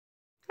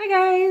Hi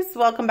guys,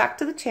 welcome back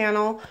to the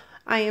channel.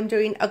 I am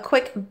doing a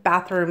quick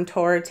bathroom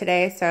tour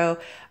today. So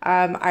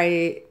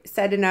I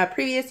said in a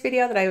previous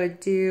video that I would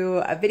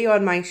do a video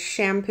on my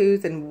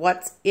shampoos and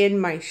what's in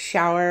my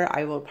shower.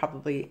 I will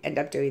probably end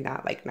up doing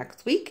that like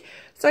next week.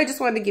 So I just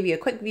wanted to give you a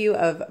quick view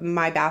of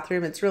my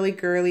bathroom. It's really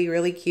girly,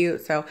 really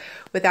cute. So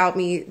without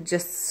me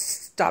just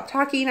stop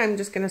talking, I'm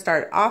just going to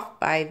start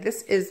off by,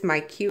 this is my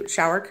cute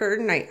shower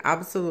curtain. I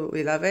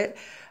absolutely love it.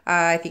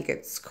 I think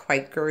it's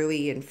quite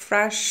girly and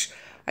fresh.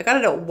 I got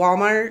it at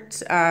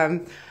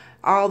Walmart.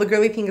 All the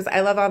girly things I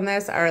love on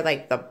this are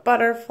like the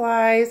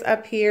butterflies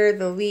up here,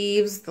 the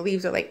leaves. The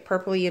leaves are like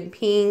purpley and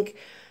pink.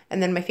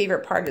 And then my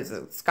favorite part is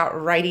it's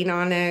got writing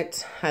on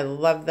it. I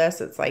love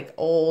this. It's like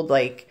old,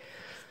 like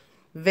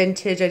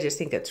vintage. I just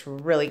think it's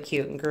really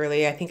cute and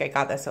girly. I think I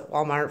got this at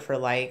Walmart for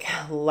like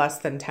less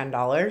than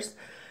 $10.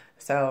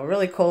 So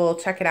really cool.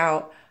 Check it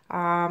out.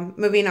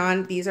 Moving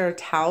on, these are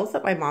towels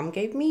that my mom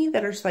gave me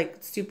that are just like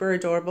super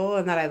adorable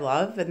and that I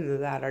love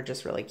and that are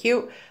just really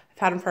cute. I've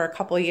had them for a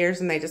couple of years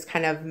and they just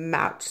kind of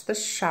match the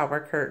shower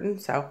curtain,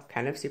 so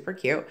kind of super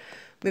cute.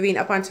 Moving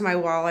up onto my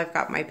wall, I've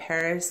got my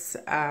Paris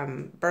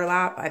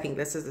burlap. I think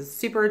this is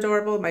super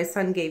adorable. My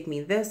son gave me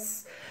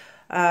this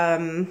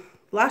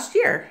last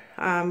year.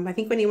 I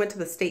think when he went to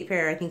the state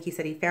fair, I think he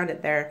said he found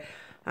it there.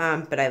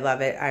 But I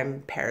love it.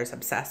 I'm Paris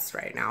obsessed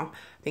right now.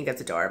 I think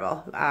it's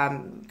adorable.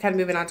 Kind of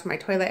moving on to my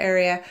toilet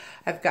area.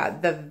 I've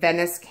got the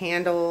Venice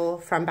candle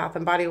from Bath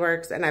 & Body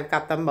Works, and I've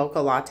got the mocha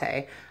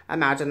latte.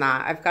 Imagine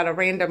that. I've got a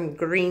random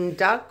green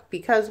duck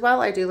because,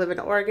 well, I do live in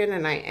Oregon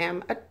and I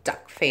am a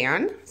duck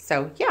fan.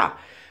 So yeah,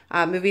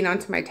 moving on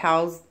to my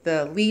towels.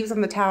 The leaves on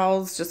the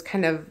towels just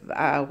kind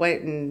of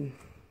went in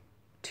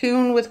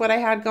tune with what I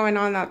had going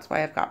on. That's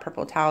why I've got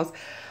purple towels.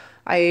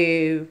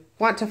 I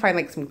want to find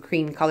like some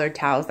cream colored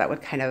towels that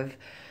would kind of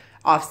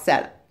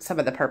offset some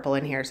of the purple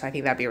in here. So I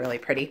think that'd be really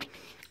pretty.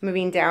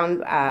 Moving down,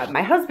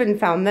 my husband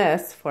found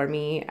this for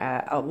me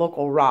at a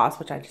local Ross,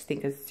 which I just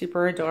think is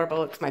super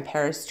adorable. It's my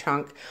Paris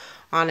trunk.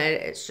 On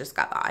it, it's just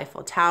got the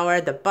Eiffel Tower,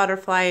 the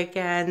butterfly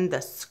again,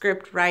 the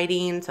script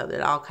writing, so that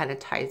it all kind of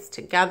ties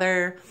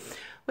together,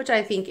 which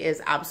I think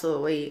is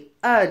absolutely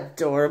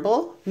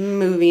adorable.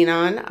 Moving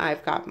on,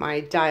 I've got my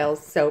Dial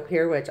soap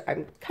here, which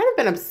I've kind of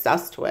been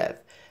obsessed with.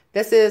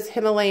 This is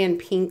Himalayan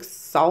pink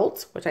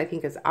salt, which I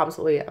think is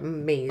absolutely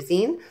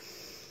amazing. And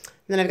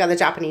then I've got the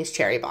Japanese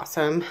cherry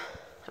blossom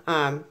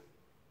hand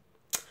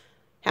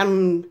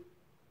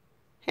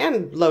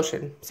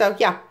lotion. So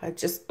yeah,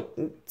 it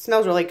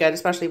smells really good,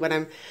 especially when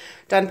I'm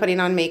done putting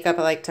on makeup.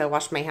 I like to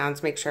wash my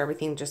hands, make sure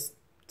everything just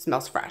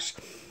smells fresh.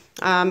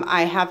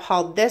 I have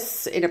hauled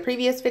this in a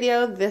previous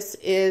video. This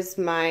is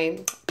my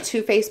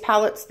Too Faced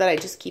palettes that I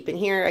just keep in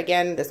here.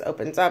 Again, this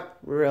opens up,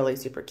 really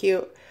super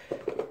cute,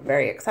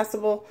 very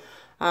accessible.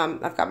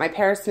 I've got my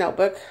Paris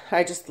notebook.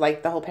 I just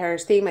like the whole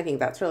Paris theme. I think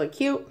that's really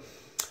cute.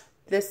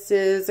 This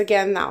is,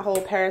 again, that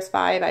whole Paris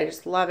vibe. I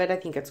just love it. I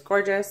think it's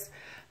gorgeous.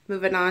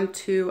 Moving on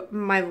to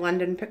my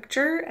London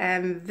picture,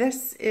 and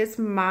this is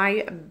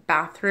my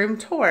bathroom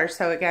tour.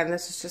 So again,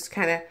 this is just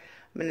kind of,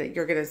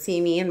 you're gonna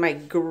see me in my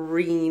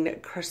green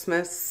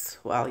Christmas.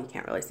 Well, you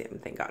can't really see them,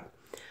 thank God.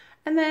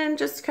 And then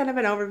just kind of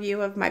an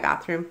overview of my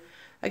bathroom.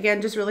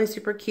 Again, just really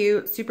super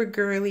cute, super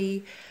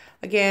girly.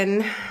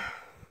 Again,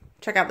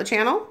 check out the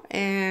channel,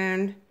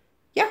 and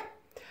yeah,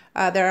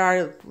 there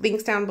are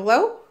links down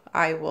below.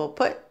 I will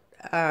put,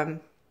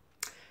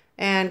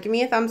 and give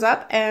me a thumbs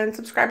up and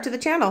subscribe to the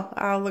channel.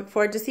 I'll look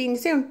forward to seeing you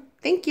soon.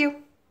 Thank you.